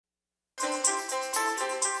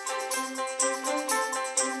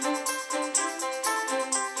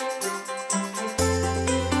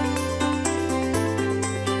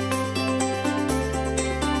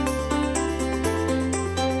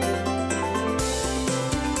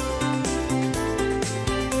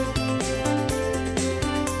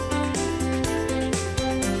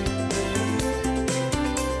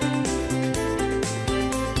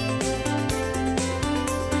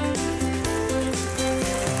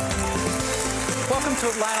To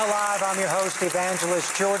Atlanta Live, I'm your host,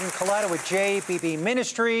 evangelist Jordan Colletta with JBB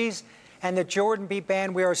Ministries and the Jordan B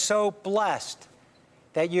Band. We are so blessed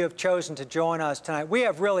that you have chosen to join us tonight. We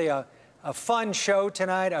have really a fun show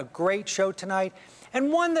tonight, a great show tonight,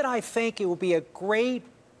 and one that I think it will be a great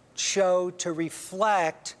show to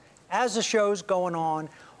reflect as the show's going on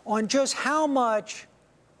just how much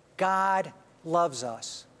God loves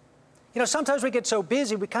us. You know, sometimes we get so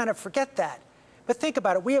busy we kind of forget that. But think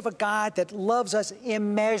about it. We have a God that loves us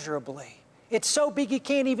immeasurably. It's so big you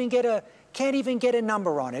can't even get a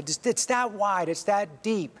number on it. It's that wide. It's that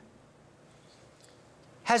deep.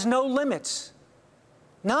 Has no limits.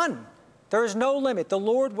 None. There is no limit. The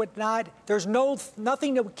Lord would not. There's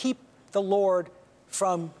nothing that would keep the Lord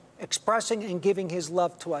from expressing and giving His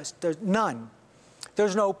love to us. There's none.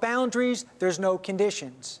 There's no boundaries. There's no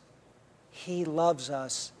conditions. He loves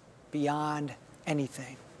us beyond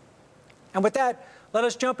anything. And with that, let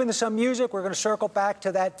us jump into some music. We're going to circle back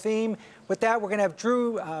to that theme. With that, we're going to have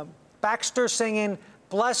Drew Baxter singing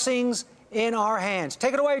Blessings in Our Hands.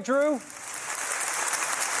 Take it away, Drew.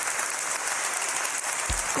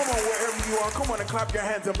 Come on, wherever you are, come on and clap your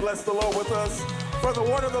hands and bless the Lord with us. For the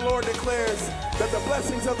word of the Lord declares that the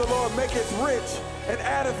blessings of the Lord maketh rich and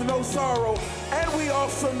addeth no sorrow. And we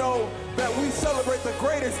also know that we celebrate the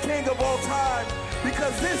greatest King of all time,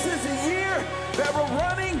 because this is a year that we're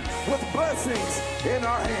running with blessings in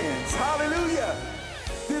our hands. Hallelujah.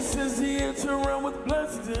 This is the year to run with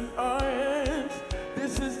blessings in our hands.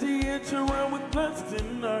 This is the year to run with blessings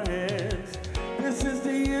in our hands. This is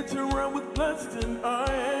the year to run with blessings in our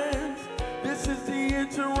hands. This is the year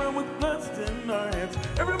to run with blessings in our hands.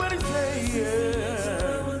 Everybody say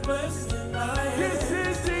yeah. This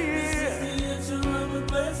is the year to run with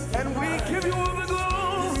blessings. And we give you all the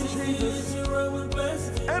glory, Jesus.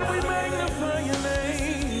 And we magnify your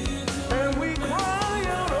name, and we cry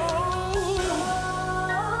out,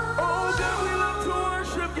 oh God, we love to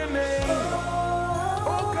worship your name.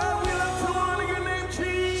 Oh God, we love to honor your name,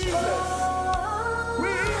 Jesus.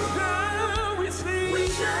 We shall receive. We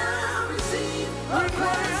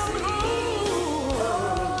cry out,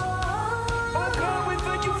 oh God, we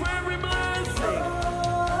thank you for every blessing.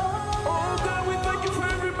 Oh God, we thank you for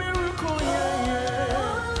every miracle, yeah, yeah.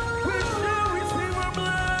 We shall receive our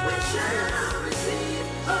blessing. We shall receive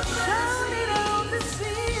a blessing. Out this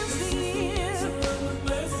is the year.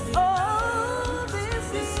 Oh, this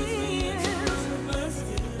is the year.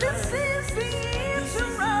 This is the year to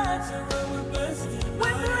rise with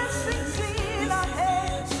blessings in our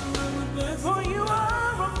hands. For you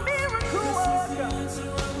are a miracle worker.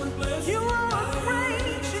 You are a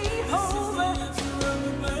great Jehovah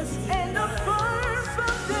and a firm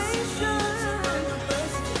foundation.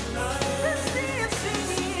 This is the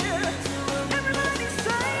year. Everybody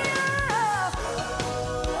say yeah.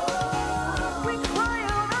 We cry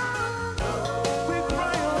out, we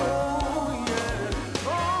cry out, yeah.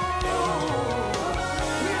 Oh,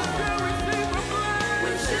 we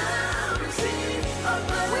shall receive a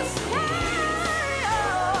blessing. We cry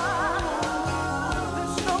out.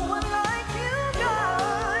 There's no one like you,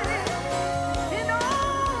 God, in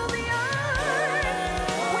all the earth.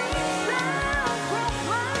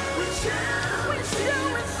 We shall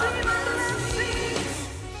receive a blessing.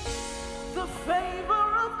 The favor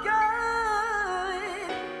of God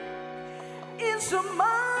is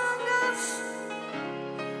among us.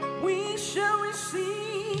 We shall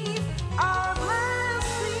receive our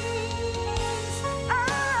blessings.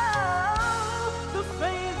 Oh, the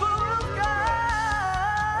favor of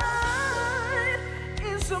God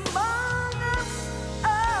is among us.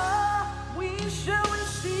 Oh, we shall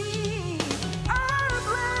receive our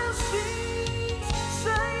blessings.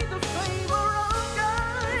 Say the favor of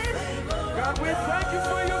God. God, we thank you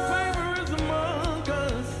for your favor is among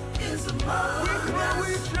us.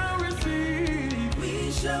 We shall receive. We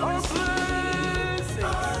shall our blessings.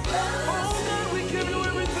 Oh God, we give you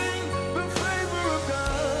everything. The favor of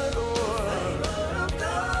God. Oh.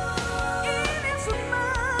 It is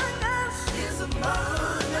among us. Is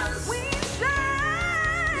among us. We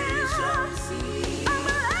shall receive a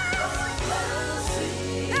blessing.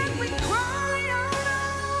 And we cry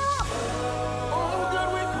out, oh God,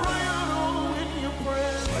 we cry out, oh, in your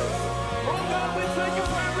presence.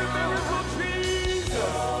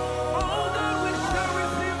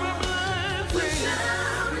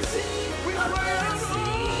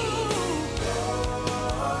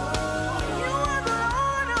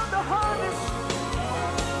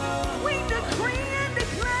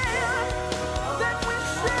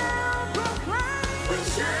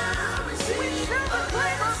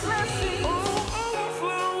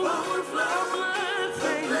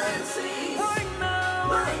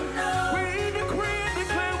 right now. We decree and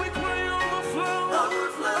declare, we claim overflow,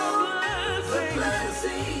 overflow, the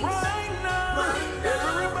blessings. Right now,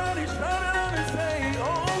 everybody shout it out and say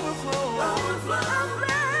overflow, overflow,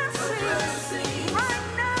 the blessings. Right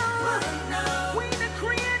now, we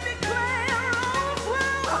decree and declare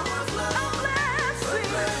overflow, overflow, the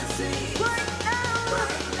blessings. Right now,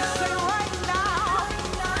 say right now,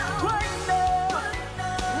 right now, right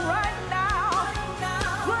now,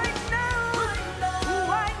 right now,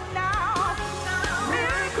 right now,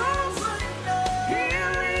 miracles,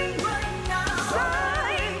 healing,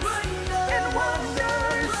 signs, and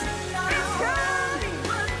wonders. It's coming,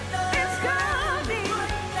 it's coming,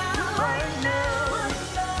 right now,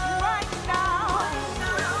 right now,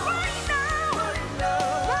 right now, right now,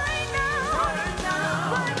 right now,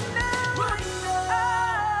 right now.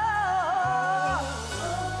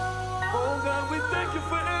 Oh God, we thank you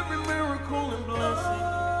for every miracle and blessing.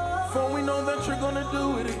 For we know that you're gonna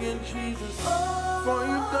do it again, Jesus. For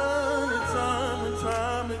you've done it time and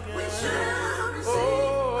time again. We shall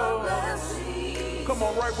receive a blessing. Come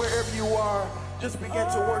on, right wherever you are, just begin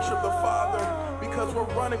to worship the Father, because we're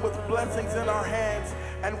running with blessings in our hands,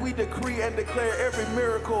 and we decree and declare every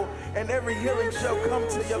miracle and every healing shall come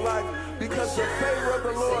to your life, because the favor of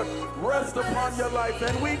the Lord rests upon your life,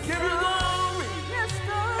 and we give you glory,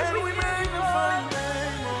 and we magnify your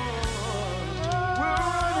name, Lord. We're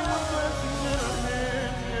running with blessings in our hands.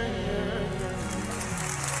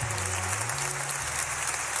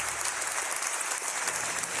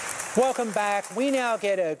 Welcome back. We now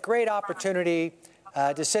get a great opportunity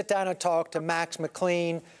to sit down and talk to Max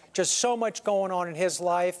McLean. Just so much going on in his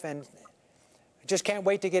life, and I just can't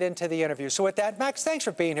wait to get into the interview. So with that, Max, thanks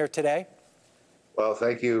for being here today. Well,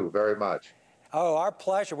 thank you very much. Oh, our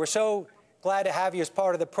pleasure. We're so glad to have you as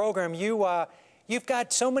part of the program. You've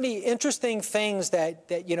got so many interesting things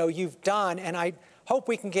that you've done, and I hope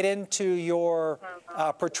we can get into your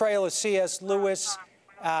portrayal of C.S. Lewis.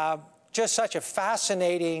 Just such a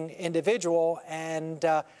fascinating individual, and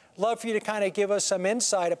love for you to kind of give us some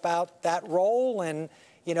insight about that role and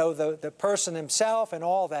the person himself and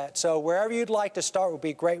all that. So wherever you'd like to start would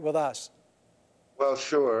be great with us. Well,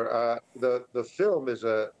 sure. The film is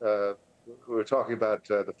we were talking about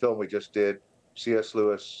the film we just did, C.S.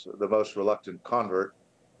 Lewis, The Most Reluctant Convert,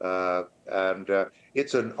 and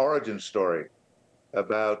it's an origin story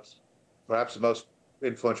about perhaps the most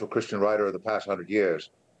influential Christian writer of the past 100 years.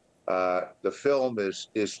 The film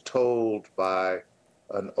is told by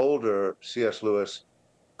an older C.S. Lewis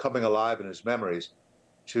coming alive in his memories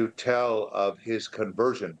to tell of his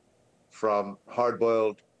conversion from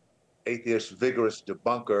hard-boiled, atheist, vigorous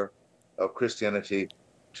debunker of Christianity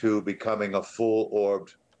to becoming a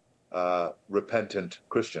full-orbed, repentant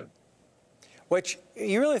Christian. Which,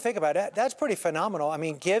 you really think about it, that's pretty phenomenal. I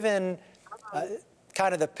mean, given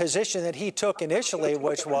kind of the position that he took initially,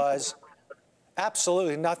 which was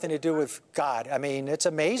absolutely nothing to do with God. I mean, it's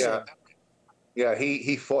amazing. Yeah,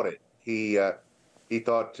 he fought it. He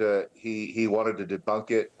thought he wanted to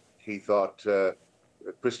debunk it. He thought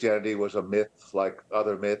Christianity was a myth like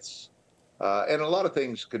other myths, and a lot of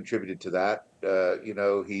things contributed to that.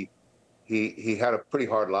 He had a pretty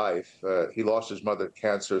hard life. He lost his mother to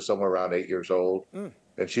cancer somewhere around 8 years old,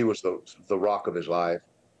 and she was the rock of his life.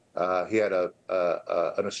 He had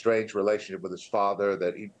an estranged relationship with his father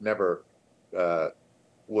that he never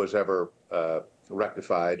was ever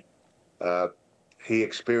rectified. He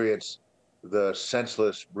experienced the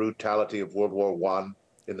senseless brutality of World War I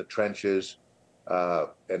in the trenches,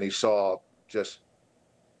 and he saw just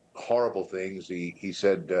horrible things. He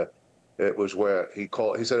said it was where he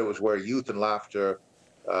said it was where youth and laughter,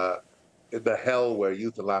 the hell where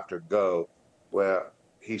youth and laughter go, where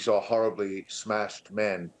he saw horribly smashed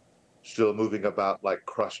men still moving about like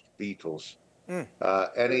crushed beetles,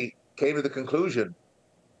 and he came to the conclusion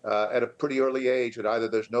at a pretty early age that either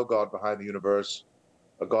there's no God behind the universe,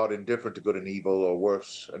 a God indifferent to good and evil, or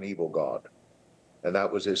worse, an evil God. And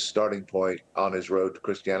that was his starting point on his road to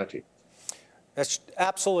Christianity. That's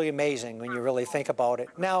absolutely amazing when you really think about it.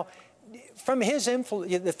 Now, from his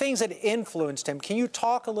influence, the things that influenced him, can you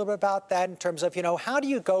talk a little bit about that in terms of, how do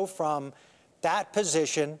you go from that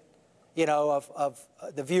position, of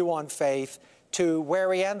the view on faith to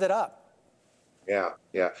where he ended up? Yeah.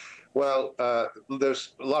 Well,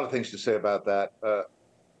 there's a lot of things to say about that.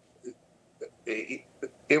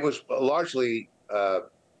 It was largely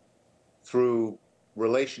through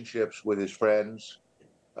relationships with his friends,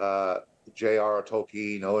 J.R.R.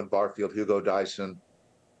 Tolkien, Owen Barfield, Hugo Dyson,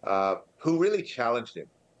 who really challenged him.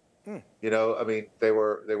 I mean, they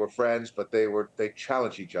were friends, but they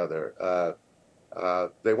challenged each other.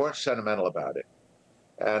 They weren't sentimental about it,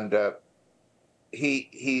 and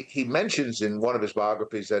he mentions in one of his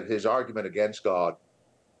biographies that his argument against God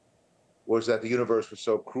was that the universe was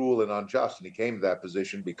so cruel and unjust, and he came to that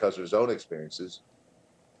position because of his own experiences.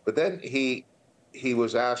 But then he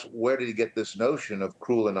was asked, where did he get this notion of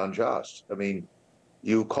cruel and unjust? I mean,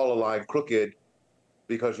 you call a line crooked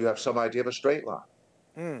because you have some idea of a straight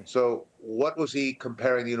line. So what was he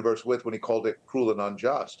comparing the universe with when he called it cruel and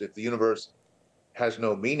unjust? If the universe has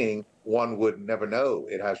no meaning, one would never know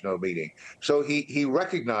it has no meaning. So he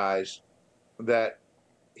recognized that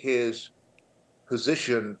his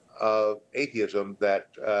position of atheism,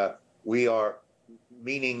 that we are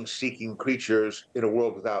meaning-seeking creatures in a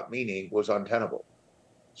world without meaning, was untenable.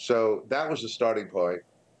 So that was the starting point,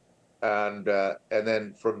 and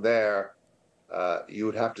then from there, you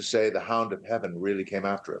would have to say the hound of heaven really came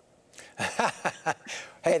after him.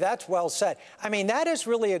 Hey, that's well said. I mean, that is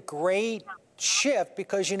really a great shift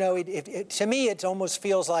because, you know, to me, it almost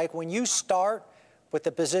feels like when you start with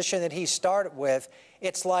the position that he started with,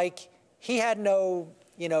 it's like he had no,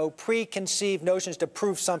 you know, preconceived notions to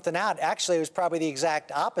prove something out. Actually, it was probably the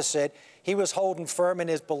exact opposite. He was holding firm in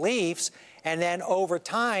his beliefs, and then over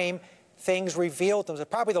time, things revealed themselves.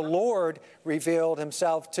 Probably the Lord revealed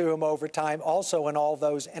himself to him over time also in all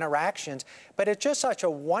those interactions. But it's just such a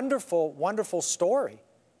wonderful, wonderful story.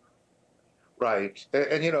 Right.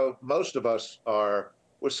 And you know, most of us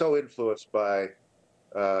we're so influenced by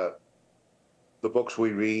the books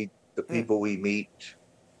we read, the people we meet,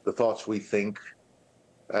 the thoughts we think.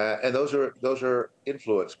 And those are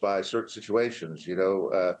influenced by certain situations, you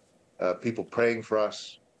know, people praying for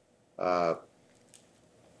us,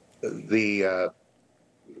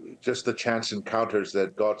 just the chance encounters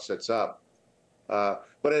that God sets up.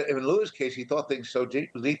 But in Lewis' case, he thought things so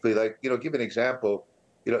deeply. Like, you know, give an example.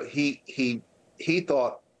 You know, he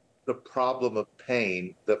thought the problem of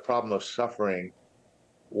pain, the problem of suffering,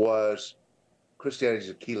 was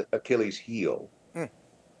Christianity's Achilles heel.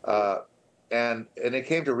 And it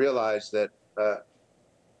came to realize that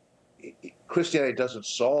Christianity doesn't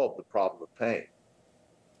solve the problem of pain.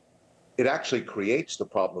 It actually creates the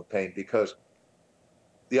problem of pain, because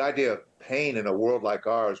the idea of pain in a world like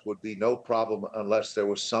ours would be no problem unless there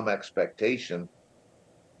was some expectation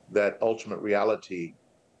that ultimate reality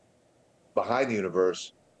behind the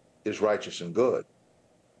universe is righteous and good.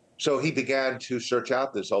 So he began to search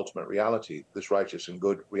out this ultimate reality, this righteous and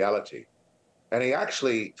good reality. And he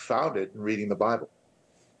actually found it in reading the Bible.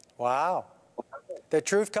 Wow. The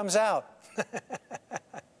truth comes out.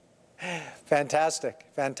 Fantastic,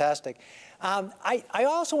 fantastic. I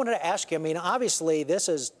also wanted to ask you, I mean, obviously this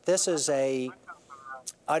is an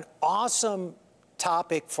awesome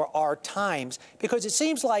topic for our times, because it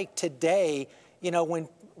seems like today, you know,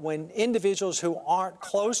 when individuals who aren't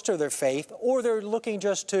close to their faith, or they're looking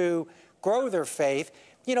just to grow their faith,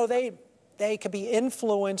 you know, they can be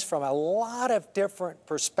influenced from a lot of different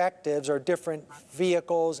perspectives or different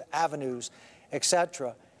vehicles, avenues,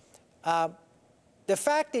 etc. The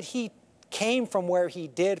fact that he came from where he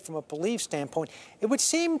did from a belief standpoint, it would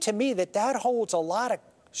seem to me that that holds a lot of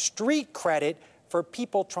street credit for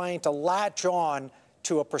people trying to latch on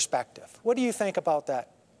to a perspective. What do you think about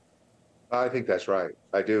that? I think that's right.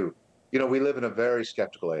 I do. You know, we live in a very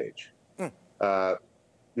skeptical age. You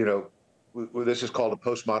know, this is called a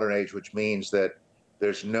postmodern age, which means that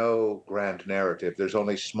there's no grand narrative. There's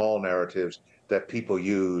only small narratives that people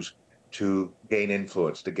use to gain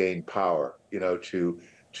influence, to gain power, you know, to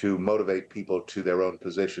motivate people to their own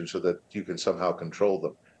position so that you can somehow control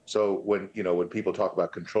them. So when people talk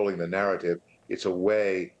about controlling the narrative, it's a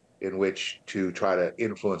way in which to try to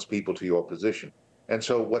influence people to your position. And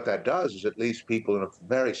so what that does is it leaves people in a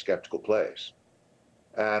very skeptical place.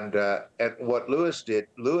 And what Lewis did,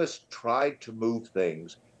 Lewis tried to move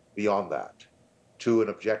things beyond that to an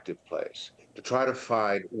objective place, to try to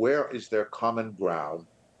find where is there common ground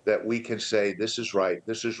that we can say this is right,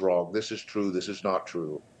 this is wrong, this is true, this is not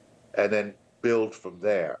true, and then build from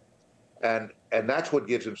there. And that's what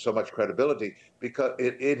gives him so much credibility, because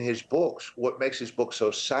in his books, what makes his book so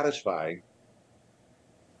satisfying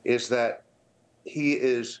is that he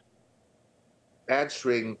is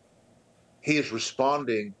responding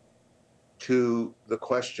to the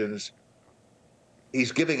questions,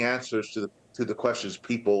 he's giving answers to the questions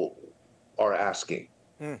people are asking,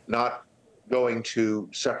 not going to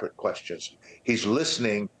separate questions. He's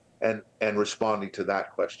listening and responding to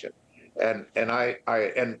that question. And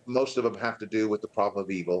most of them have to do with the problem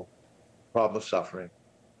of evil, problem of suffering.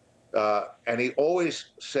 And he always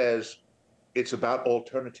says it's about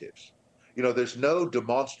alternatives. You know, there's no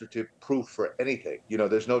demonstrative proof for anything. You know,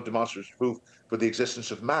 there's no demonstrative proof for the existence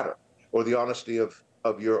of matter or the honesty of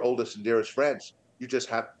your oldest and dearest friends. You just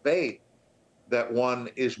have faith that one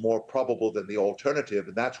is more probable than the alternative,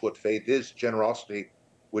 and that's what faith is: generosity,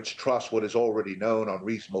 which trusts what is already known on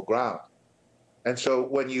reasonable ground. And so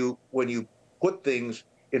when you put things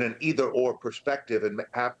in an either-or perspective and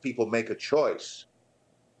have people make a choice,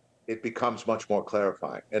 it becomes much more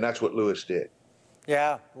clarifying, and that's what Lewis did.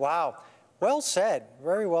 Yeah, wow. Well said,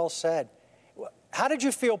 very well said. How did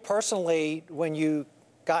you feel personally when you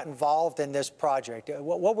got involved in this project?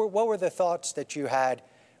 What were the thoughts that you had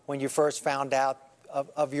when you first found out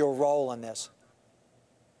of your role in this?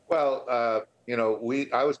 Well, you know,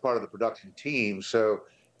 I was part of the production team, so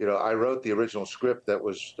you know, I wrote the original script that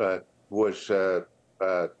was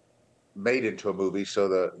made into a movie. So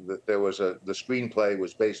there was the screenplay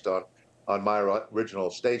was based on my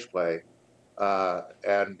original stage play,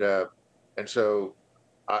 and so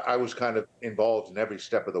I was kind of involved in every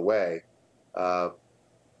step of the way.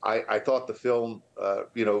 I thought the film,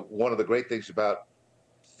 you know, one of the great things about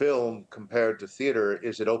film compared to theater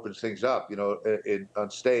is it opens things up. You know, on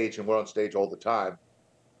stage, and we're on stage all the time.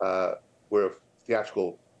 We're a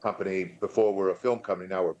theatrical company. Before we're a film company.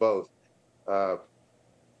 Now we're both.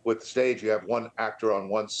 With stage, you have one actor on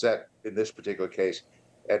one set in this particular case,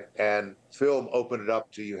 and film opened it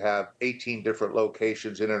up to you have 18 different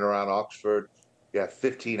locations in and around Oxford. You have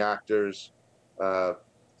 15 actors,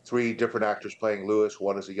 3 different actors playing Lewis.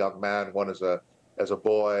 One is a young man, one is as a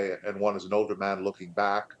boy, and one is an older man looking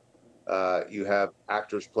back. You have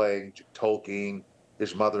actors playing Tolkien,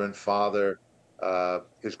 his mother and father,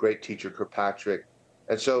 his great teacher Kirkpatrick.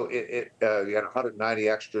 And so you had 190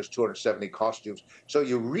 extras, 270 costumes. So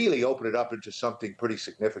you really open it up into something pretty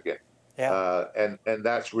significant. Yeah. And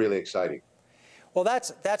that's really exciting. Well,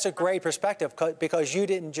 that's a great perspective, because you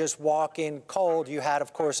didn't just walk in cold. You had,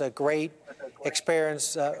 of course, a great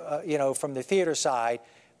experience, you know, from the theater side,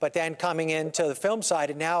 but then coming into the film side,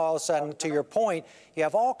 and now all of a sudden, to your point, you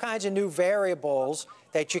have all kinds of new variables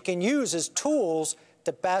that you can use as tools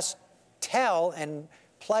to best tell and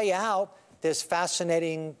play out this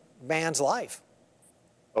fascinating man's life.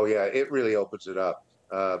 Oh yeah, it really opens it up.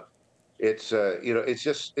 It's you know,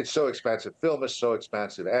 it's so expansive. Film is so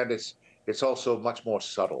expansive, and it's also much more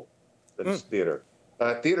subtle than theater.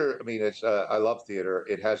 Theater, I mean, I love theater.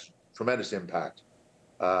 It has tremendous impact,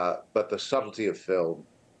 but the subtlety of film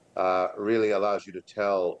really allows you to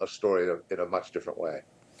tell a story in a much different way.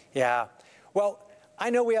 Yeah. Well, I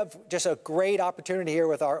know we have just a great opportunity here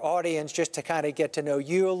with our audience just to kind of get to know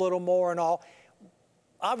you a little more and all.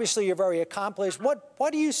 Obviously, you're very accomplished.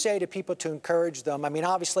 What do you say to people to encourage them? I mean,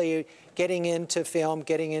 obviously, getting into film,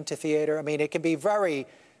 getting into theater, I mean, it can be very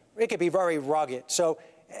rugged. So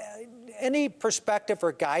any perspective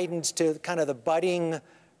or guidance to kind of the budding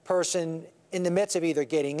person in the midst of either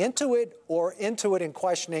getting into it and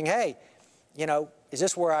questioning, hey, you know, is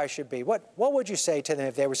this where I should be? What would you say to them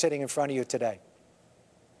if they were sitting in front of you today?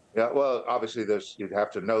 Yeah, well, obviously, you'd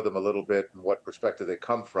have to know them a little bit and what perspective they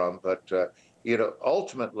come from. But you know,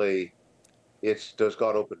 ultimately, does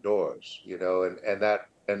God open doors? You know, and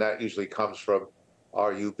that usually comes from,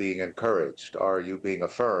 are you being encouraged? Are you being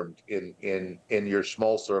affirmed in your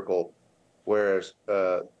small circle? Whereas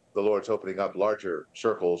the Lord's opening up larger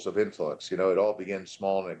circles of influence. You know, it all begins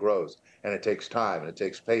small and it grows, and it takes time, and it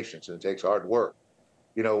takes patience, and it takes hard work.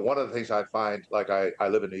 You know, one of the things I find, like I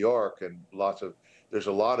live in New York, and there's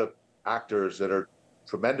a lot of actors that are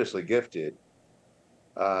tremendously gifted,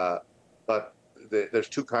 but there's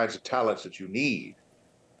 2 kinds of talents that you need.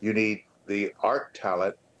 You need the art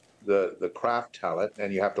talent, the craft talent,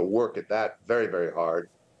 and you have to work at that very, very hard.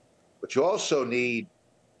 But you also need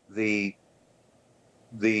the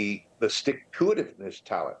stick-to-itiveness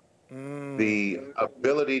talent, the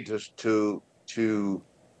ability to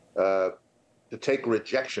take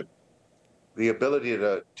rejection, the ability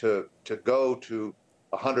to go to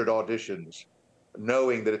 100 auditions,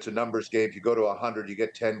 knowing that it's a numbers game. If you go to 100, you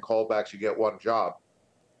get 10 callbacks, you get 1 job.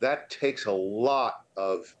 That takes a lot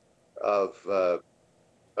of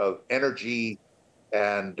energy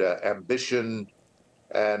and ambition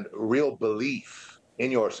and real belief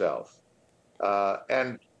in yourself,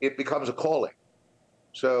 and it becomes a calling.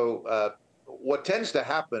 So what tends to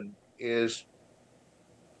happen is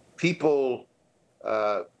people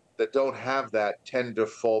that don't have that tend to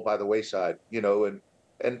fall by the wayside, you know, and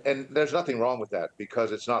there's nothing wrong with that,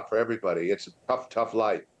 because it's not for everybody. It's a tough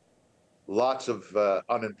life. Lots of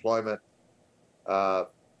unemployment.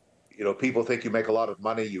 You know, people think you make a lot of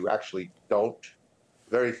money. You actually don't.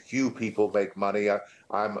 Very few people make money.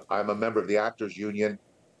 I'm a member of the Actors Union.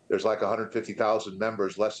 There's like 150,000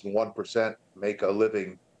 members. Less than 1% make a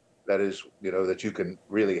living that is, you know, that you can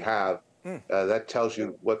really have. That tells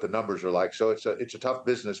you what the numbers are like. So it's a tough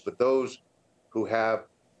business, but those who have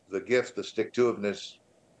the gift, the stick-to-itiveness,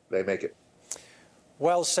 they make it.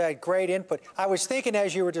 Well said. Great input. I was thinking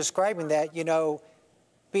as you were describing that, you know,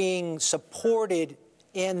 being supported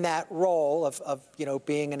in that role of you know,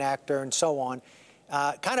 being an actor and so on,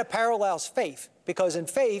 kind of parallels faith. Because in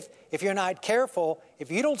faith, if you're not careful,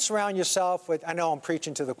 if you don't surround yourself with, I know I'm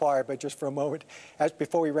preaching to the choir, but just for a moment,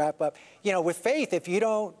 before we wrap up, you know, with faith, if you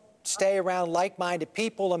don't stay around like-minded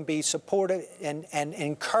people and be supported and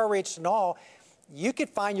encouraged and all, you could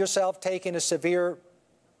find yourself taking a severe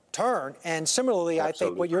turn. And similarly, absolutely. I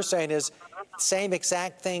think what you're saying is the same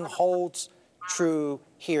exact thing holds true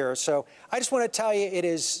here. So I just want to tell you, it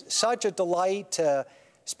is such a delight to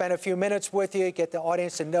spend a few minutes with you, get the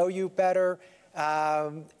audience to know you better.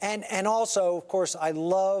 And also, of course, I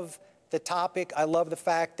love the topic. I love the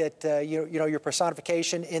fact that you know, your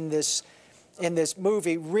personification in this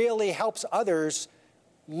movie really helps others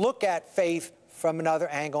look at faith from another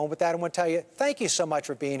angle. And with that, I want to tell you, thank you so much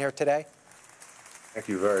for being here today. Thank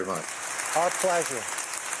you very much. Our pleasure.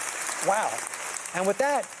 Wow. And with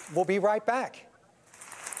that, we'll be right back.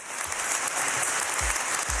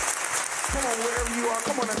 Come on, wherever you are,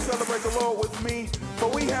 come on and celebrate the Lord with me. For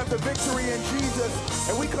we have the victory in Jesus,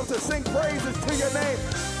 and we come to sing praises to your name.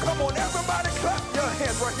 Come on, everybody, clap your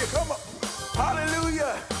hands right here. Come on.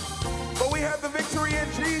 Hallelujah. For we have the victory in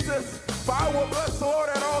Jesus. For I will bless the Lord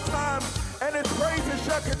at all times, and his praises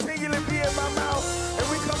shall continually be in my mouth. And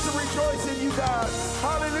we come to rejoice in you, God.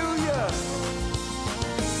 Hallelujah.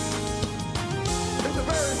 It's a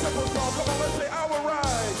very simple song. Come on, let's say, I will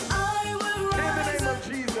rise. I will rise. In the name of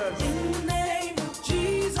Jesus. In the name of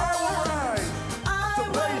Jesus. I will rise. To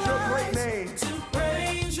praise your great name. To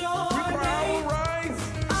praise your We cry, I will name. rise.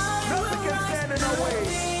 Nothing can stand in our way.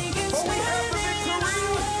 For we have the victory.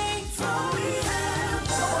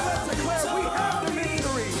 Come on, let's declare we have the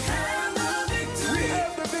victory. We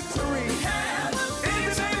have the victory. In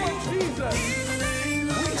the name of Jesus.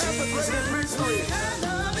 We have the greatest victory.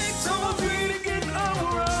 Come on, sing it again. I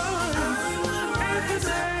will rise.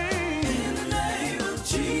 In the name of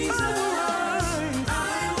Jesus. I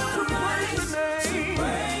will rise. To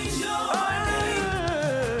praise the name.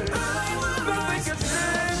 Nothing can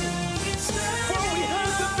stand. For we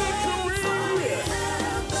have the victory. We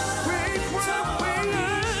have the victory. We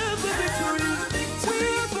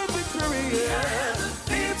have the victory.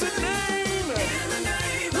 In the name.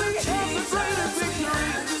 We have the greatest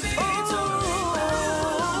victory. Oh.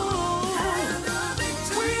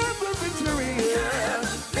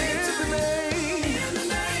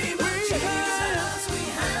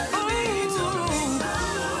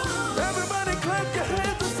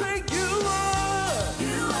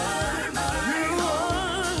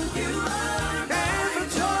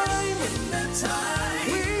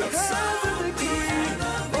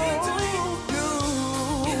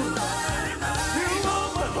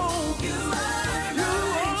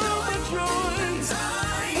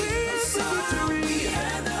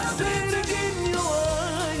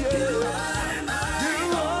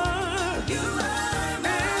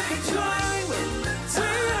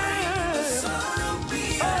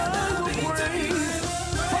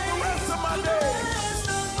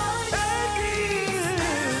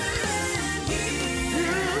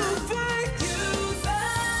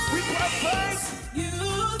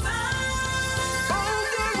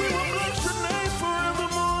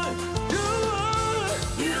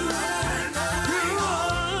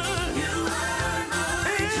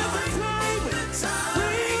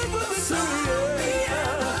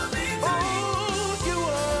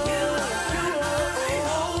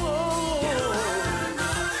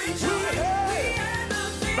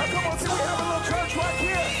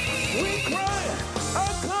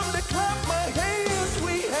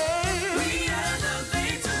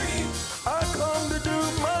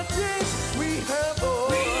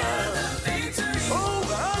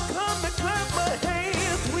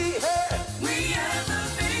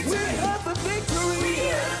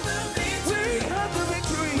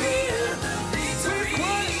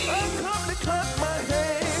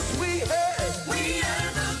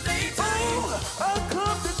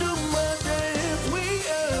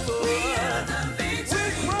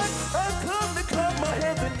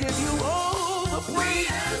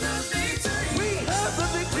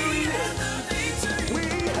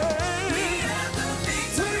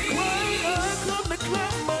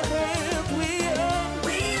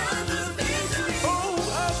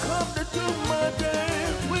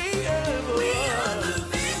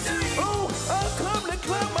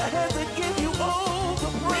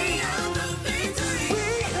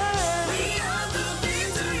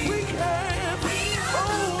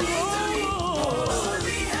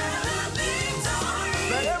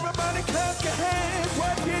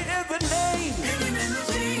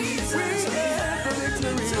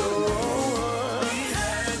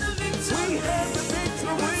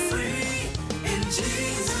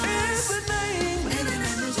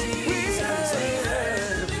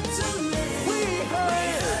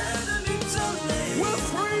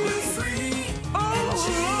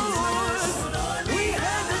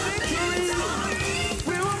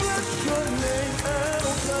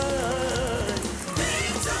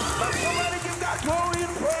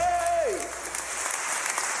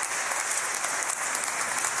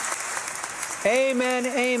 Amen,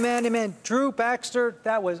 amen, amen. Drew Baxter,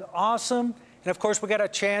 that was awesome. And of course, we got a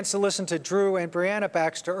chance to listen to Drew and Brianna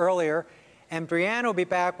Baxter earlier. And Brianna will be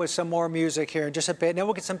back with some more music here in just a bit. And then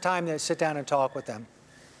we'll get some time to sit down and talk with them.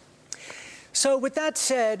 So with that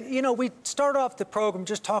said, you know, we start off the program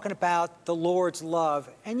just talking about the Lord's love.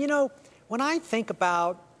 And, you know, when I think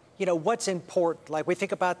about, you know, what's important, like we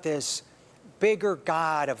think about this bigger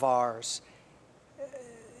God of ours,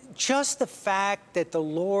 just the fact that the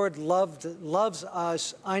Lord loves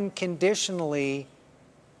us unconditionally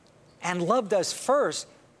and loved us first,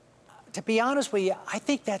 to be honest with you, I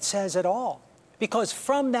think that says it all. Because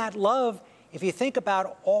from that love, if you think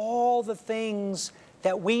about all the things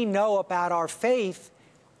that we know about our faith,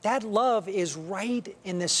 that love is right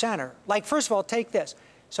in the center. Like, first of all, take this.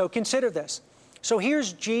 So consider this. So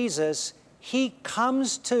here's Jesus. He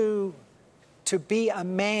comes to be a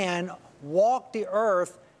man, walk the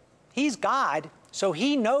earth. He's God, so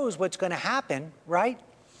he knows what's going to happen, right?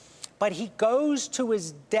 But he goes to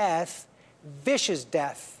his death, vicious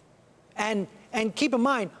death. And keep in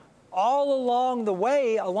mind, all along the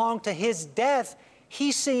way, along to his death,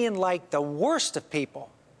 he's seeing like the worst of people.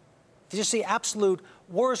 Just the absolute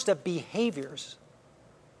worst of behaviors.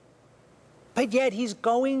 But yet he's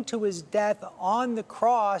going to his death on the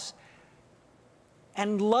cross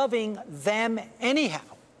and loving them anyhow.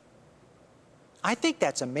 I think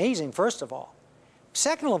that's amazing, first of all.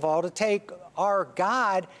 Second of all, to take our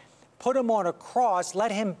God, put him on a cross,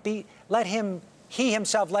 letting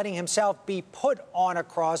himself be put on a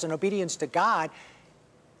cross in obedience to God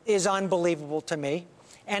is unbelievable to me.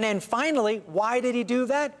 And then finally, why did he do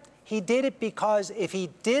that? He did it because if he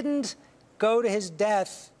didn't go to his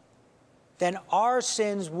death, then our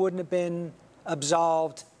sins wouldn't have been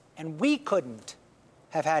absolved and we couldn't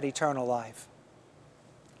have had eternal life.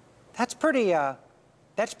 That's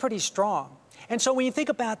pretty strong. And so when you think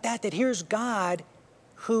about that here's God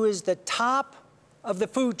who is the top of the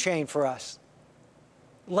food chain for us,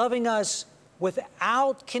 loving us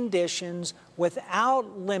without conditions,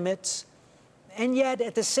 without limits, and yet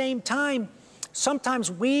at the same time, sometimes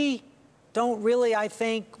we don't really, I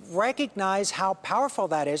think, recognize how powerful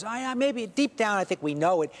that is. Maybe deep down, I think we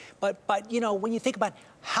know it, but you know, when you think about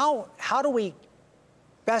how do we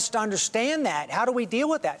best understand that? How do we deal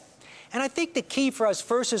with that? And I think the key for us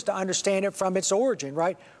first is to understand it from its origin,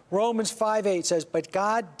 right? Romans 5:8 says, "But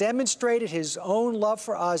God demonstrated his own love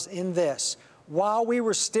for us in this: while we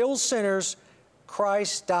were still sinners,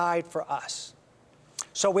 Christ died for us."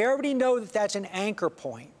 So we already know that that's an anchor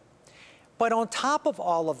point. But on top of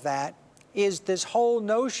all of that is this whole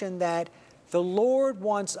notion that the Lord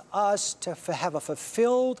wants us to have a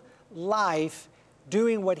fulfilled life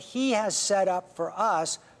doing what he has set up for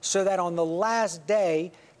us, so that on the last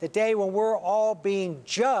day, the day when we're all being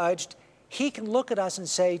judged, he can look at us and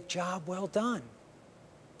say, "Job well done."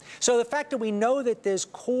 So the fact that we know that this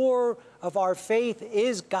core of our faith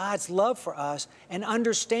is God's love for us, and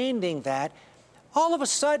understanding that, all of a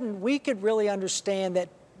sudden we could really understand that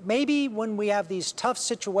maybe when we have these tough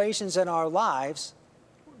situations in our lives,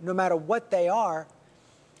 no matter what they are,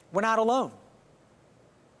 we're not alone.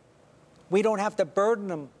 We don't have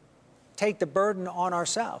to take the burden on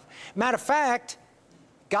ourselves. Matter of fact,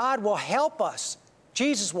 God will help us.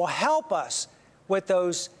 Jesus will help us with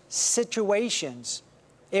those situations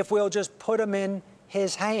if we'll just put them in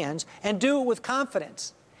his hands and do it with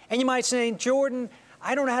confidence. And you might say, "Jordan,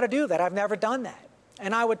 I don't know how to do that. I've never done that."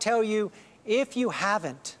 And I would tell you, if you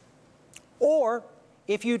haven't, or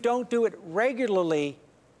if you don't do it regularly,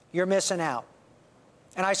 you're missing out.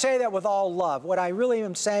 And I say that with all love. What I really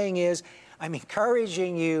am saying is, I'm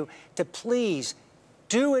encouraging you to please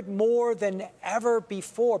do it more than ever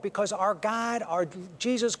before, because our God, our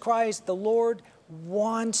Jesus Christ, the Lord,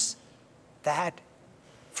 wants that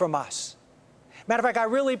from us. Matter of fact, I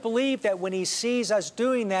really believe that when he sees us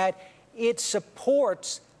doing that, it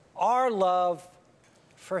supports our love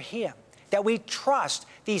for him. That we trust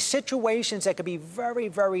these situations that could be very,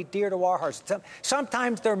 very dear to our hearts.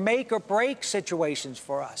 Sometimes they're make or break situations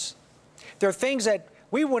for us. They're things that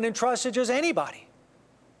we wouldn't entrust to just anybody.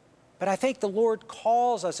 But I think the Lord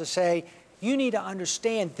calls us to say, you need to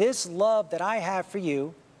understand this love that I have for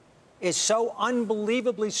you is so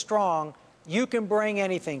unbelievably strong, you can bring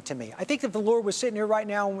anything to me. I think if the Lord was sitting here right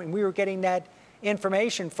now and we were getting that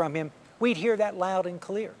information from him, we'd hear that loud and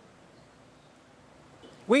clear.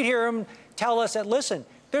 We'd hear him tell us that, listen,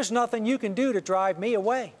 there's nothing you can do to drive me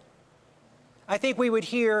away. I think we would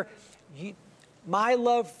hear, my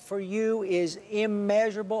love for you is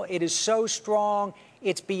immeasurable. It is so strong,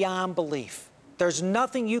 it's beyond belief. There's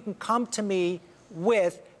nothing you can come to me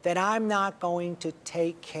with that I'm not going to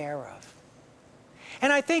take care of.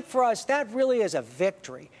 And I think for us, that really is a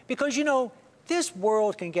victory. Because, you know, this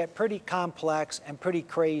world can get pretty complex and pretty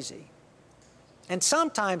crazy. And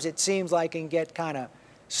sometimes it seems like it can get kind of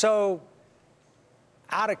so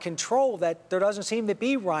out of control that there doesn't seem to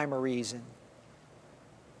be rhyme or reason.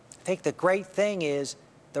 I think the great thing is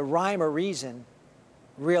the rhyme or reason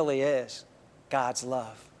really is God's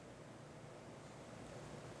love.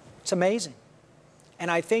 It's amazing.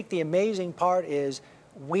 And I think the amazing part is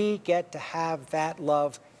we get to have that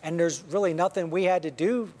love, and there's really nothing we had to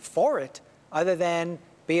do for it other than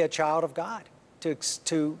be a child of God, to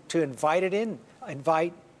invite it in,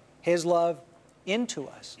 invite His love into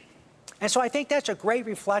us. And so I think that's a great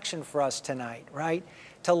reflection for us tonight, right?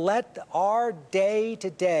 To let our day to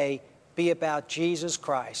day be about Jesus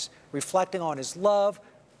Christ, reflecting on His love,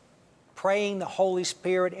 praying the Holy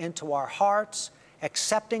Spirit into our hearts,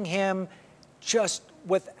 accepting Him just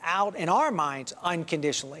without, in our minds,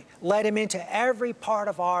 unconditionally. Let Him into every part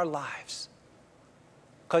of our lives.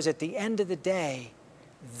 Because at the end of the day,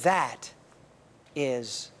 that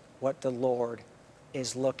is what the Lord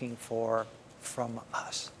is looking for from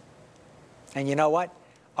us. And you know what?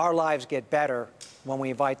 Our lives get better when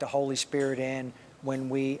we invite the Holy Spirit in, when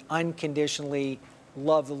we unconditionally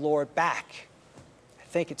love the Lord back. I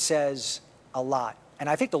think it says a lot. And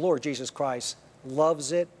I think the Lord Jesus Christ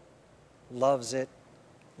loves it, loves it,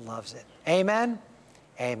 loves it. Amen?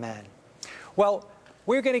 Amen. Well,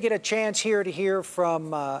 we're going to get a chance here to hear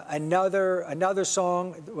from another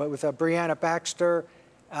song with Brianna Baxter,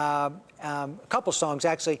 a couple songs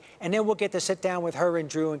actually, and then we'll get to sit down with her and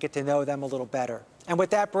Drew and get to know them a little better. And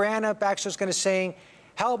with that, Brianna Baxter's going to sing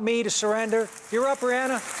Help Me to Surrender. You're up,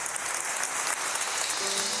 Brianna.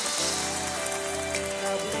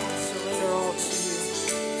 God, we want to surrender all to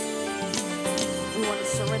you. We want to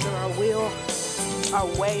surrender our will, our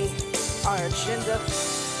way, our agenda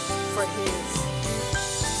for His.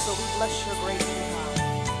 So we bless your great name, God.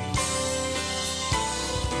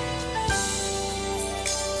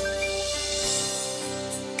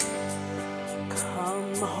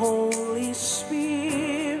 Come, Holy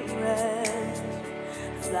Spirit,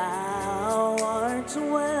 Thou art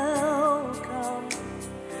welcome.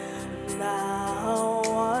 Thou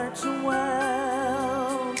art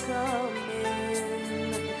welcome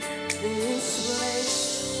in this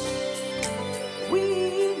place. We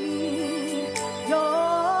need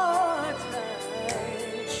your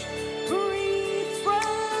touch. Breathe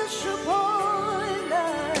fresh upon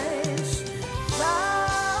us.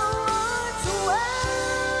 Thou art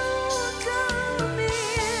welcome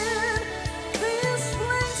in this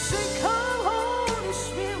place. And come, Holy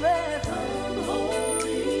Spirit. Come,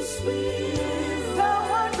 Holy Spirit.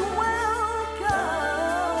 Thou art welcome.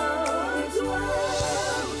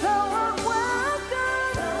 Thou art welcome.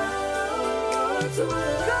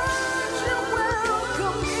 God, you're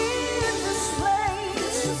welcome in this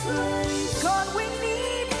place. God, we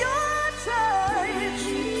need your touch.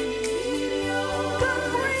 God,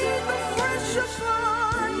 breathe afresh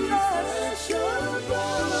upon us.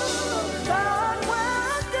 God,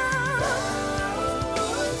 welcome.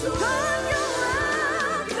 God, you're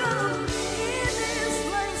welcome in this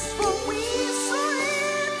place, for we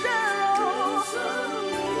surrender all.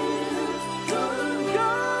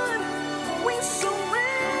 God, we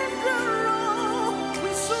surrender all.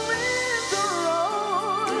 We surrender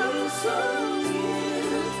all.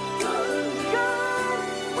 God,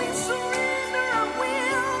 we surrender our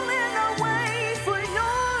will and our way for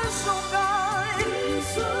yours, oh God.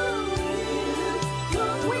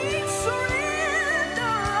 We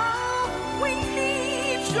surrender all. We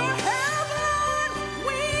need your heaven.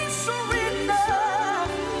 We surrender.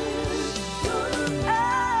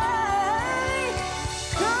 Hey,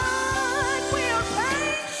 God, we are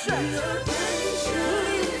patiently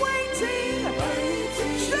waiting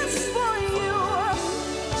just for you.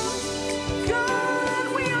 God,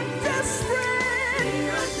 we are desperate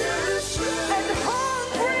and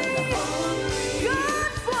hungry,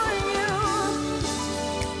 God, for you.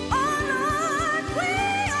 Oh Lord, we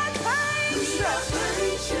are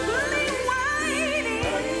patiently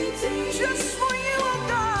waiting just for you, oh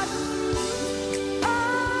God.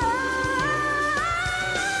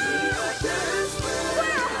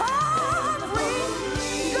 We're hungry.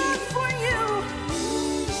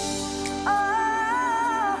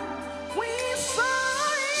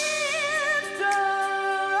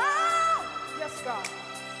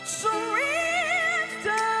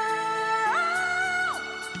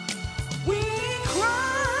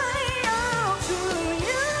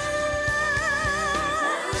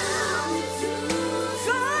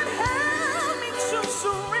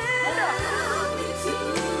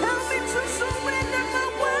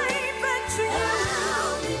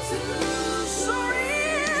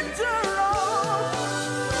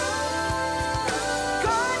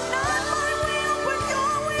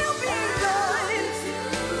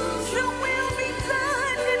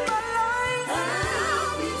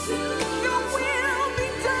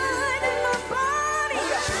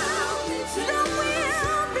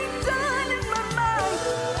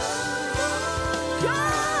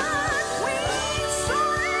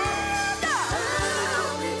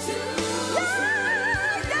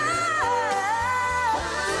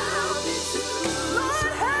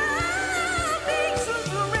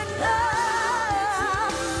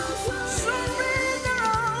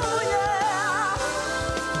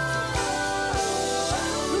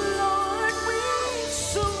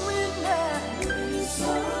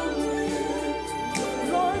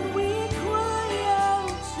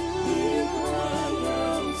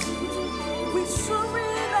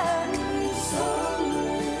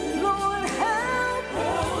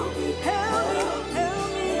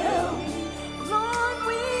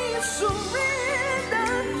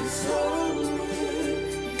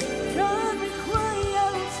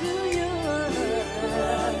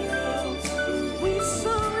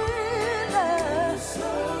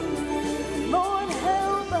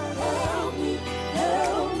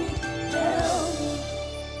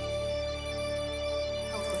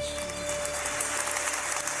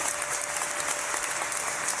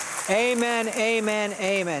 Amen, amen,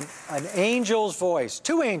 amen. An angel's voice.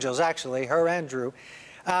 Two angels, actually, her and Drew.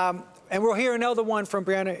 And we'll hear another one from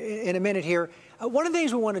Brianna in a minute here. One of the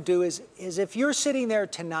things we want to do is if you're sitting there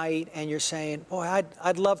tonight and you're saying, boy,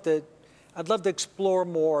 I'd love to explore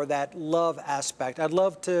more that love aspect. I'd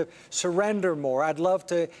love to surrender more. I'd love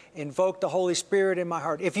to invoke the Holy Spirit in my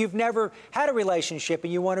heart. If you've never had a relationship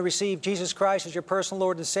and you want to receive Jesus Christ as your personal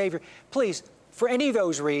Lord and Savior, please, for any of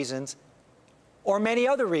those reasons or many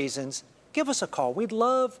other reasons, give us a call. We'd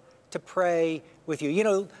love to pray with you. You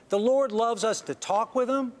know, the Lord loves us to talk with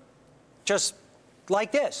Him just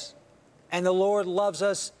like this. And the Lord loves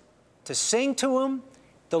us to sing to Him.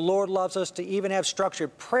 The Lord loves us to even have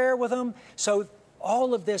structured prayer with Him. So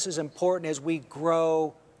all of this is important as we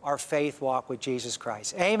grow our faith walk with Jesus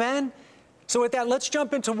Christ. Amen? So with that, let's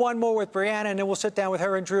jump into one more with Brianna, and then we'll sit down with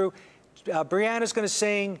her and Drew. Brianna's going to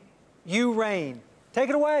sing, You Reign. Take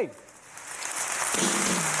it away.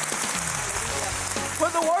 For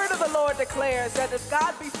the word of the Lord declares that if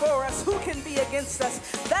God be for us, who can be against us?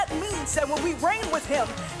 That means that when we reign with Him,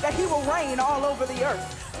 that He will reign all over the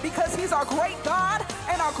earth. Because He's our great God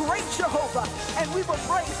and our great Jehovah, and we will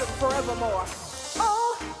praise Him forevermore.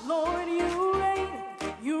 Oh, Lord,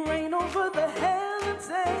 you reign over the heavens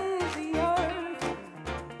and the earth.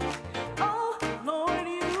 Oh, Lord,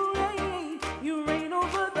 you reign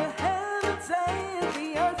over the heavens and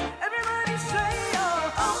the earth. Everybody say,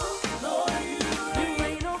 oh, Lord, you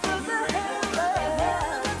reign over the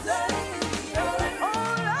heavens and the earth. Oh,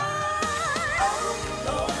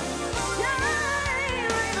 Lord, yeah, you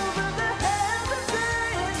reign over the heavens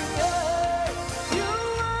and the earth. You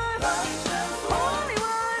are the Holy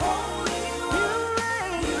One. You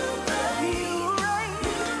reign.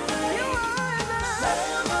 You are the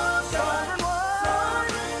Sovereign One.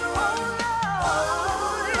 Oh,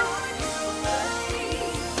 Lord.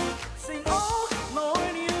 Sing, oh,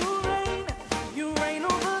 Lord, you reign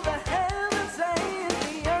over the heavens and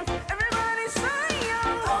the earth. Everybody say,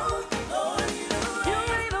 oh, Lord, you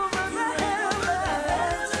reign over the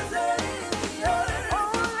heavens and the earth. Oh,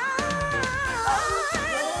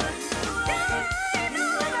 Lord, you reign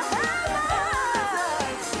over the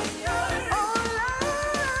heavens.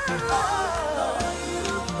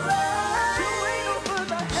 You reign over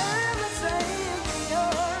the heavens and the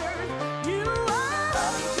earth. You are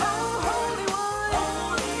the Holy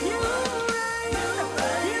One. You reign.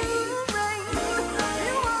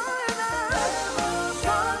 You are the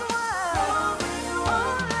Sovereign One.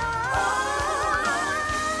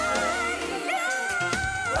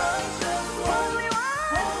 Holy One.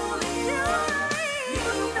 You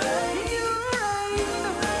reign.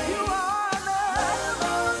 You are the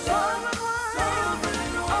Sovereign One.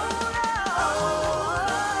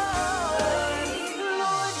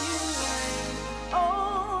 Oh,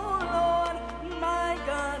 Lord, my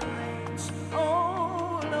God reigns.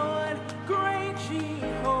 Oh, Lord, great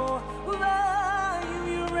Jehovah,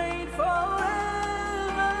 you reign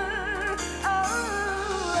forever. Oh,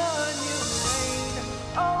 Lord, you reign.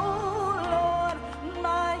 Oh, Lord,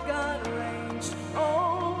 my God reigns.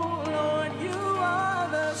 Oh, Lord, you are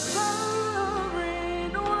the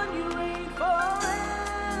Sovereign One. You reign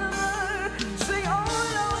forever. Sing, oh,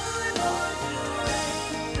 Lord, you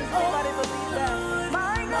reign. Does anybody believe that?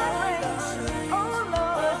 My God reigns. Oh,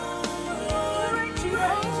 Lord, great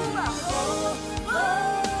Jehovah.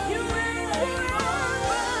 You reign forever.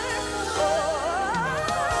 Oh,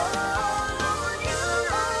 Lord, you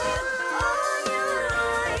reign. Oh, you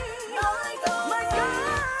reign. My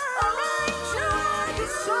God, you are the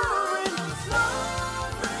Sovereign.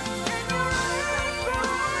 And you reign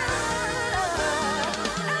forever.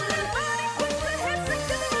 Everybody put your hands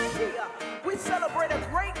together. We celebrate a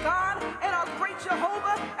great God and our great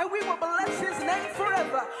Jehovah, and we will bless His name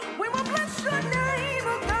forever. We will bless your name,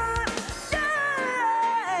 oh God. Yeah.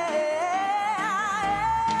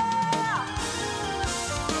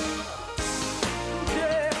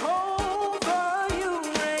 Jehovah, you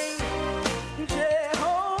reign.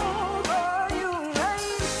 Jehovah, you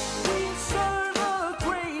reign. We serve a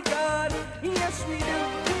great God. Yes, we do.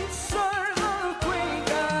 We serve a great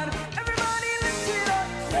God. Everybody lift it up.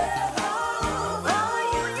 Jehovah,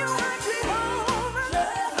 you are Jehovah.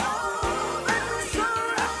 And we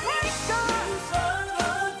serve a great God.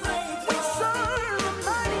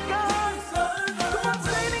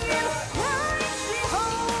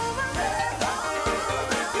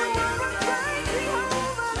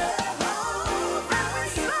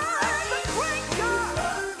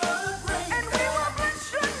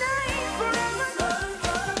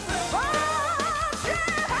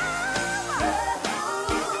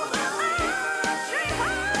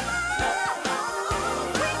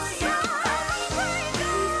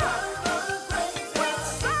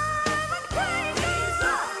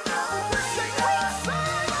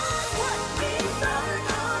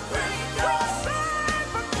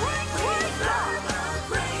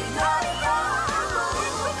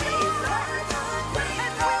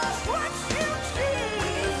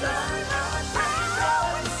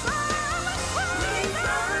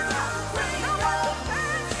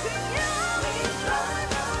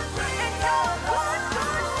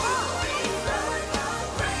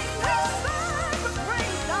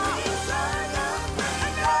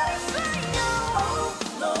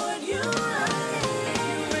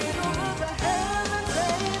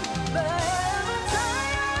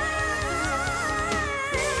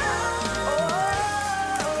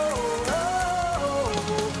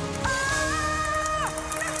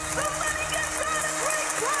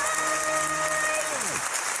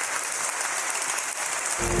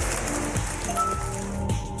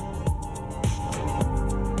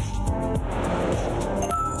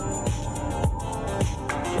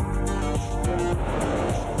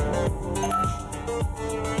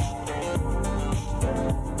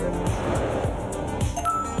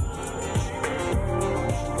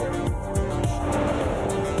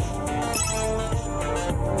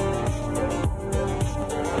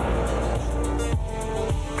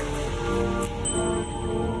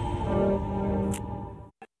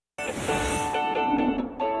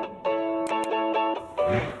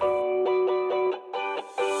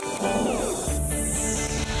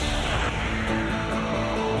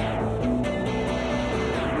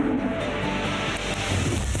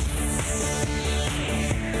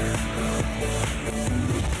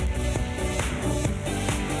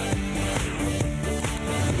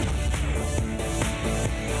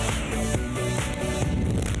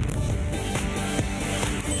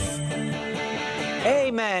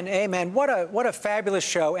 Amen, amen. What a fabulous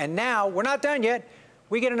show. And now, we're not done yet.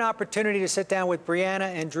 We get an opportunity to sit down with Brianna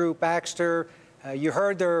and Drew Baxter. You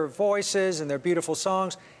heard their voices and their beautiful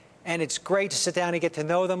songs, and it's great to sit down and get to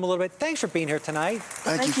know them a little bit. Thanks for being here tonight.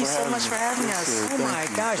 Thank you so much for having us. Oh my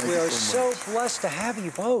gosh, we are so blessed to have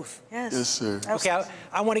you both. Yes. Yes, sir. Okay,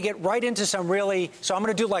 I want to get right into some really, so I'm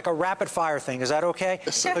going to do like a rapid fire thing. Is that okay?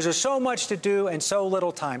 Yes, sir. Because there's so much to do and so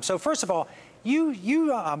little time. So first of all, you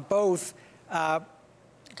both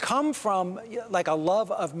come from like a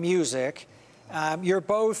love of music.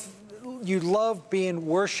 You love being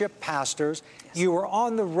worship pastors. Yes. You were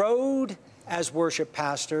on the road as worship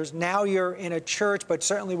pastors. Now you're in a church, but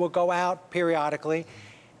certainly will go out periodically.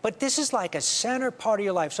 But this is like a center part of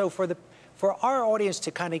your life. So for our audience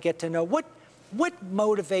to kind of get to know, what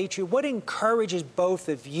motivates you, what encourages both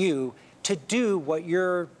of you to do what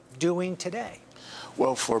you're doing today?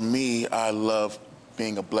 Well, for me, I love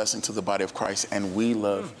being a blessing to the body of Christ, and we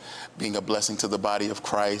love being a blessing to the body of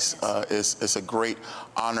Christ. It's a great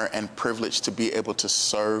honor and privilege to be able to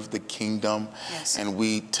serve the kingdom, and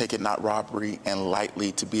we take it not robbery and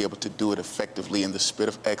lightly to be able to do it effectively in the spirit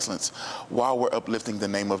of excellence while we're uplifting the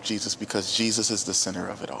name of Jesus, because Jesus is the center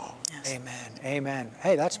of it all. Yes. Amen, amen.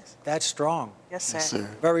 Hey, that's strong. Yes, sir. Yes, sir.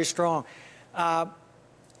 Very strong.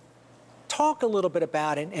 Talk a little bit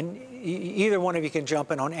about it, and either one of you can jump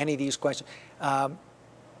in on any of these questions.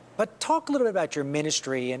 But talk a little bit about your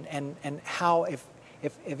ministry and how,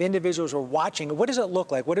 if individuals are watching, what does it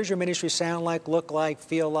look like? What does your ministry sound like, look like,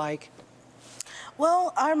 feel like?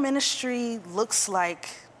 Well, our ministry looks like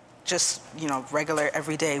just, regular,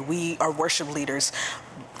 everyday. We are worship leaders.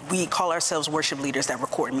 We call ourselves worship leaders that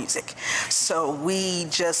record music. So we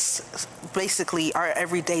just basically are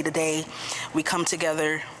every day to day. We come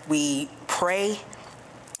together, we pray.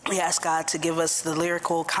 We ask God to give us the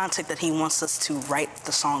lyrical content that he wants us to write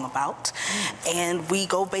the song about. And we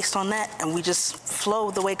go based on that, and we just flow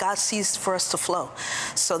the way God sees for us to flow.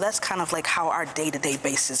 So that's kind of like how our day-to-day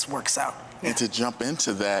basis works out. And to jump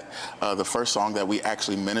into that, the first song that we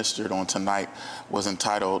actually ministered on tonight was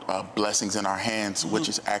entitled Blessings in Our Hands, which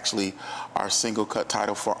is actually our single cut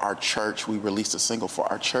title for our church. We released a single for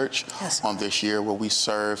our church on this year, where we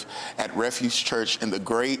serve at Refuge Church in the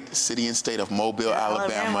great city and state of Mobile,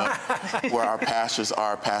 Alabama, where our pastors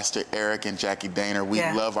are Pastor Eric and Jackie Daner. We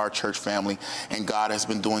love our church family, and God has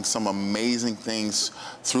been doing some amazing things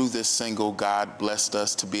through this single. God blessed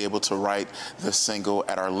us to be able to write the single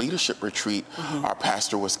at our leadership retreat. Our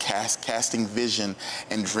pastor was casting vision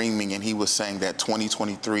and dreaming, and he was saying that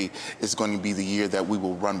 2023 is going to be the year that we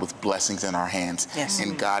will run with blessings in our hands.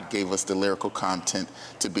 And God gave us the lyrical content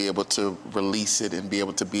to be able to release it and be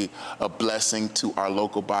able to be a blessing to our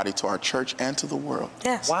local body, to our church, and to the world.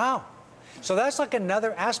 Wow. So that's like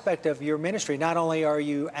another aspect of your ministry. Not only are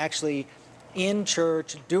you actually in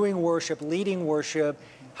church, doing worship, leading worship,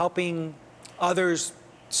 helping others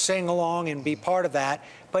sing along and be part of that,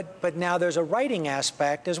 but now there's a writing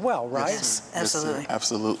aspect as well, right? Yes, absolutely. Yes,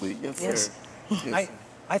 absolutely. Yes, sir.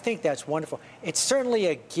 I think that's wonderful. It's certainly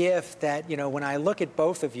a gift that, when I look at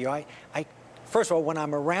both of you, I first of all, when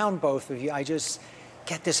I'm around both of you, I just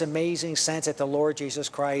get this amazing sense that the Lord Jesus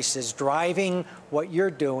Christ is driving what you're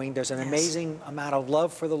doing. There's an amazing amount of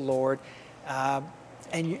love for the Lord,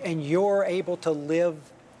 and you're able to live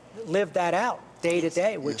that out day to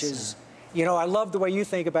day, which is, I love the way you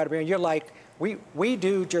think about it, Brian. You're like, we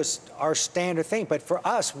do just our standard thing, but for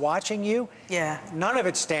us watching you, none of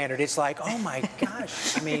it's standard. It's like, oh my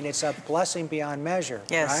gosh, I mean, it's a blessing beyond measure,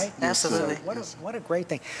 right? Absolutely. What a great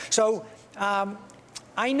thing. So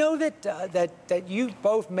I know that you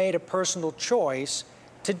both made a personal choice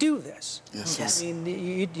to do this. Yes. I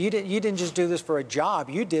mean, you didn't just do this for a job.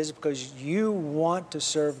 You did this because you want to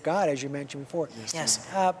serve God, as you mentioned before.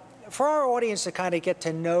 For our audience to kind of get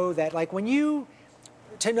to know that, like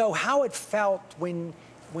to know how it felt when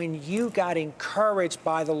you got encouraged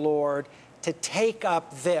by the Lord to take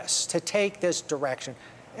this direction.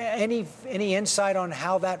 Any insight on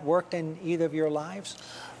how that worked in either of your lives?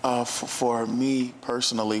 For me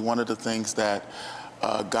personally, one of the things that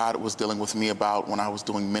God was dealing with me about when I was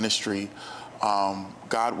doing ministry,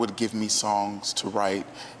 God would give me songs to write,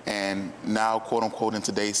 and now, quote unquote, in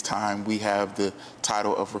today's time, we have the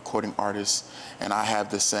title of recording artist, and I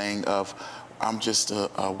have the saying of, I'm just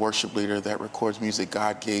a worship leader that records music.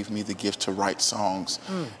 God gave me the gift to write songs.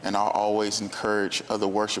 And I'll always encourage other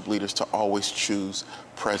worship leaders to always choose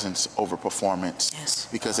presence over performance.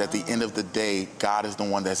 Because at the end of the day, God is the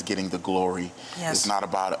one that's getting the glory. It's not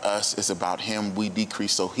about us, it's about him. We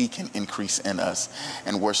decrease so he can increase in us.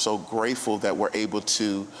 And we're so grateful that we're able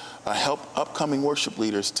to help upcoming worship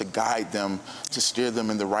leaders, to guide them, to steer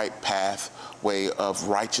them in the right path, way of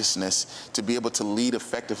righteousness, to be able to lead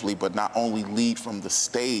effectively, but not only lead from the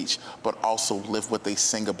stage, but also live what they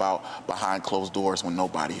sing about behind closed doors when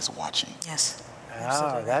nobody is watching. Yes.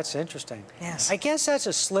 Oh, that's interesting. Yes. I guess that's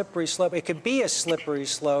a slippery slope. It could be a slippery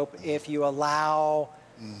slope if you allow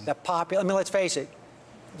the popular, I mean, let's face it,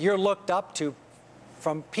 you're looked up to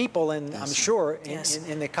from people, and I'm sure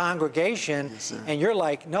in the congregation, and you're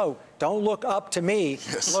like, no, don't look up to me,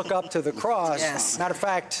 look up to the cross. Matter of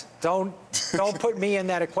fact, don't put me in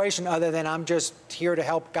that equation other than I'm just here to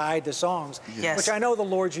help guide the songs, which I know the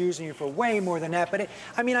Lord's using you for way more than that. But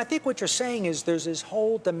I mean, I think what you're saying is there's this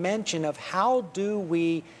whole dimension of how do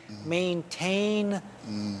we maintain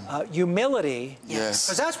humility,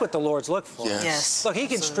 because that's what the Lord's looking for. Look, he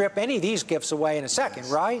can strip any of these gifts away in a second,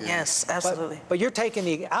 right? Yes, absolutely. But you're taking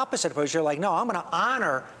the opposite approach. You're like, no, I'm going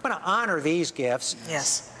to honor these gifts.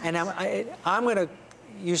 And I'm going to,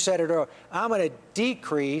 you said it earlier, I'm going to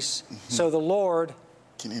decrease so the Lord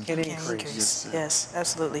can increase. Yes,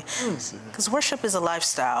 absolutely. Because worship is a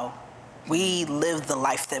lifestyle. We live the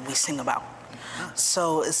life that we sing about.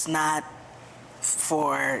 So it's not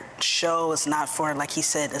for show, it's not for, like he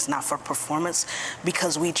said, it's not for performance,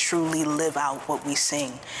 because we truly live out what we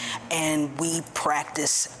sing. And we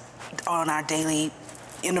practice on our daily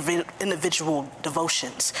individual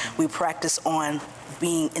devotions. We practice on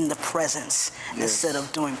being in the presence instead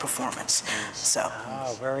of doing performance. So.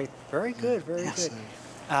 Oh, very, very good, very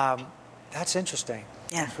good. That's interesting.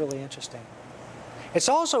 That's really interesting. It's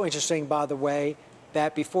also interesting, by the way,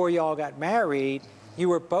 that before you all got married, you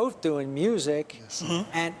were both doing music,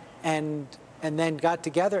 and then got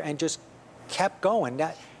together and just kept going.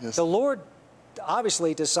 The Lord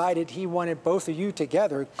obviously decided he wanted both of you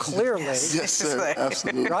together, clearly. Yes, sir,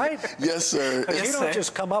 absolutely. Right? Yes, sir. Because you don't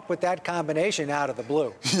just come up with that combination out of the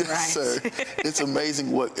blue. Yes, sir. It's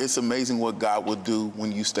amazing what God will do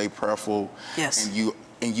when you stay prayerful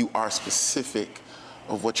and you are specific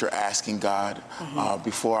of what you're asking God.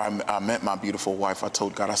 Before I met my beautiful wife, I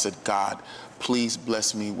told God, I said, God, please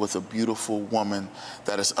bless me with a beautiful woman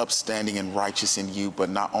that is upstanding and righteous in you, but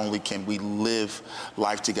not only can we live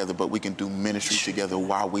life together, but we can do ministry together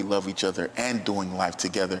while we love each other and doing life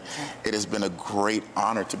together. It has been a great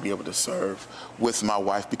honor to be able to serve with my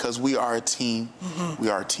wife, because we are a team. We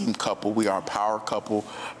are a team couple. We are a power couple.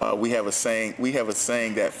 We have a saying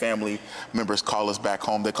that family members call us back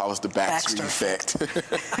home. They call us the Baxter Effect.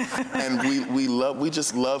 And we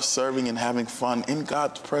just love serving and having fun in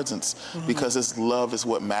God's presence, because His love is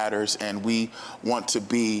what matters, and we want to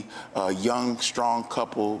be a young, strong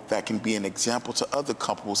couple that can be an example to other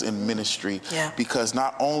couples in ministry. Because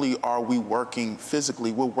not only are we working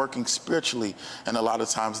physically, we're working spiritually, and a lot of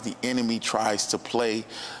times the enemy tries to play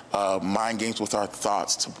mind games with our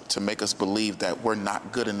thoughts to make us believe that we're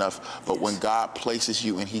not good enough. But when God places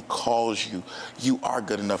you and He calls you, you are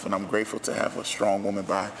good enough. And I'm grateful to have a strong woman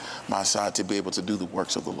by my side to be able to do the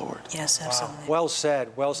works of the Lord. Yes, absolutely. Wow. Well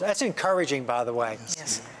said. Well said. That's encouraging, by the way.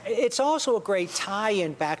 Yes. It's also a great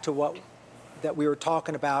tie-in back to what that we were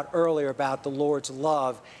talking about earlier about the Lord's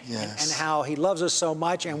love and how He loves us so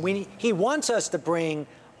much, and He wants us to bring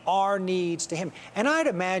our needs to Him. And I'd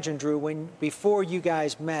imagine, Drew, before you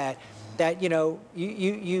guys met, that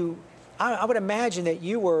I would imagine that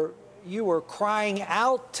you were crying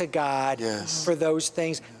out to God for those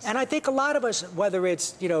things. And I think a lot of us, whether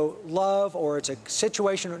it's love or it's a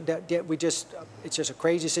situation that it's just a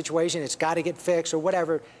crazy situation, it's got to get fixed or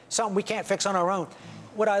whatever, something we can't fix on our own.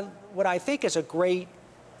 What I think is a great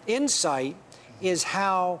insight is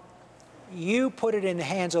how you put it in the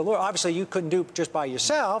hands of the Lord. Obviously, you couldn't do it just by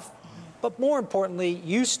yourself, but more importantly,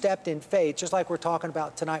 you stepped in faith, just like we're talking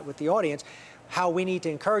about tonight with the audience, how we need to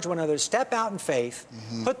encourage one another to step out in faith,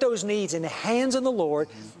 put those needs in the hands of the Lord,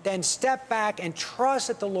 then step back and trust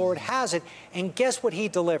that the Lord has it, and guess what He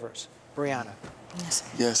delivers? Brianna.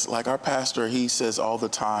 Yes, like our pastor, he says all the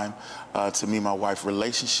time to me, my wife,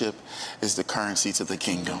 relationship is the currency to the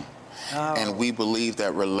kingdom. And we believe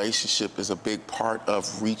that relationship is a big part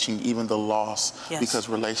of reaching even the lost, because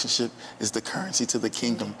relationship is the currency to the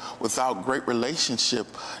kingdom. Without great relationship,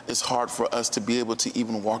 it's hard for us to be able to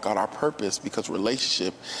even walk out our purpose, because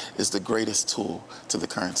relationship is the greatest tool to the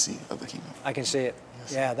currency of the kingdom. I can see it.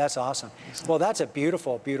 Yeah, that's awesome. Well, that's a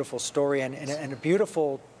beautiful, beautiful story, and a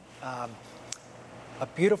beautiful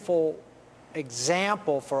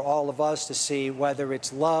example for all of us to see, whether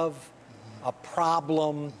it's love, a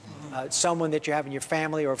problem, someone that you have in your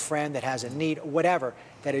family or a friend that has a need, whatever,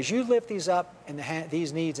 that as you lift these up in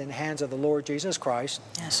these needs in the hands of the Lord Jesus Christ,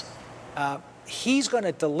 He's going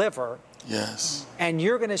to deliver, and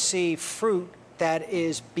you're going to see fruit that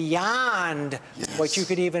is beyond what you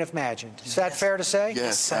could even have imagined. Is that fair to say?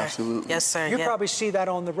 Yes, sir. absolutely. Yes, sir. You yeah. probably see that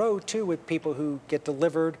on the road too with people who get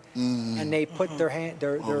delivered and they put their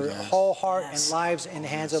whole heart and lives in the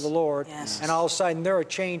hands of the Lord, and all of a sudden they're a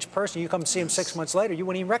changed person. You come see them 6 months later, you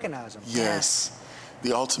wouldn't even recognize them. Yes.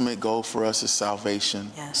 The ultimate goal for us is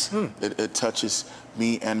salvation. Yes. It touches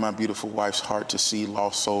me and my beautiful wife's heart to see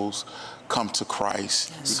lost souls come to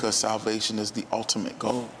Christ, because salvation is the ultimate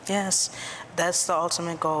goal. Yes, that's the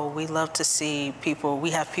ultimate goal. We love to see people,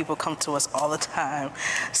 we have people come to us all the time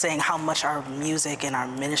saying how much our music and our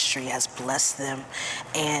ministry has blessed them.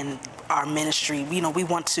 And our ministry, you know, we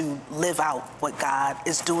want to live out what God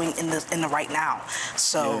is doing in the right now.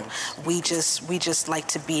 So we just like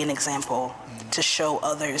to be an example to show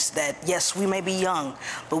others that yes, we may be young,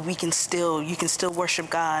 but you can still worship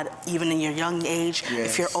God even in your young age.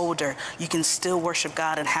 If you're older, you can still worship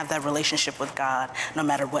God and have that relationship with God no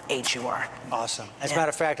matter what age you are. Awesome. As a matter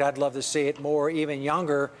of fact, I'd love to see it more even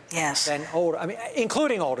younger than older. I mean,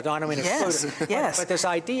 including older, Don, I mean excluding. But this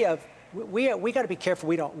idea of we got to be careful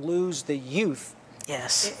we don't lose the youth.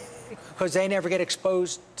 Because they never get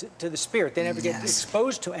exposed to the Spirit. They never get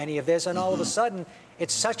exposed to any of this, and all of a sudden,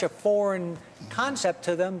 it's such a foreign concept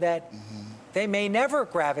to them that they may never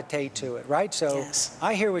gravitate to it, right? So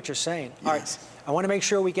I hear what you're saying. All right, I want to make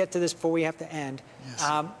sure we get to this before we have to end.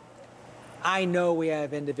 I know we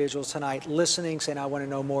have individuals tonight listening saying, I want to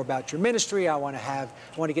know more about your ministry. I want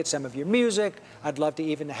to get some of your music. I'd love to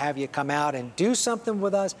even have you come out and do something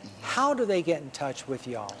with us. How do they get in touch with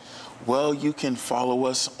y'all? Well, you can follow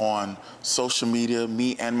us on social media.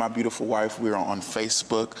 Me and my beautiful wife, we are on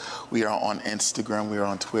Facebook, we are on Instagram, we are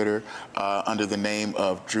on Twitter under the name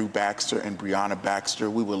of Drew Baxter and Brianna Baxter.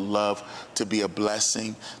 We would love to be a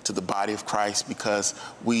blessing to the body of Christ, because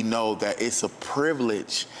we know that it's a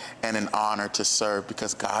privilege and an honor to serve,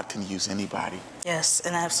 because God can use anybody. Yes,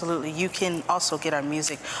 and absolutely. You can also get our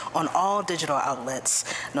music on all digital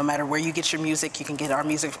outlets. No matter where you get your music, you can get our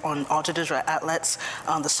music on all digital outlets.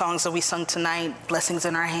 The songs that we sung tonight, Blessings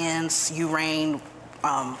in Our Hands, You Reign,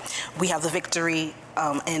 We Have the Victory,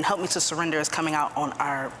 and Help Me to Surrender is coming out on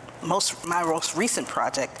my most recent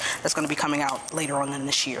project that's going to be coming out later on in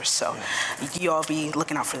this year. So you all be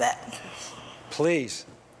looking out for that. Please.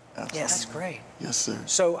 Absolutely. Yes. That's great. Yes, sir.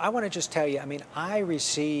 So I want to just tell you, I mean, I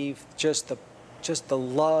receive just the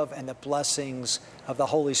love and the blessings of the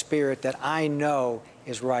Holy Spirit that I know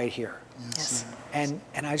is right here. Yes. And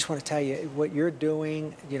I just want to tell you, what you're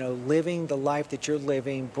doing, you know, living the life that you're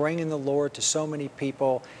living, bringing the Lord to so many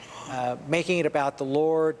people, making it about the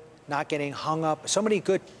Lord, not getting hung up. So many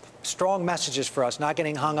good, strong messages for us, not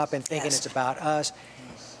getting hung up and thinking it's about us.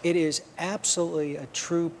 It is absolutely a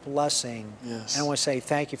true blessing. Yes. And I want to say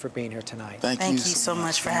thank you for being here tonight. Thank you so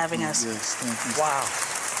much for having us. Yes, thank you. Wow.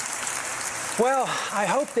 Well, I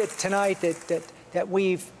hope that tonight that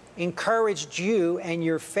we've encouraged you and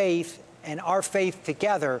your faith and our faith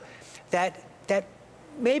together, that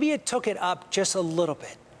maybe it took it up just a little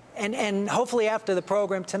bit. And hopefully after the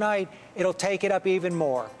program tonight, it'll take it up even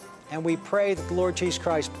more. And we pray that the Lord Jesus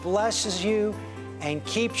Christ blesses you and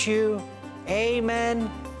keeps you. Amen,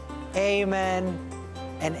 amen,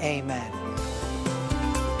 and amen.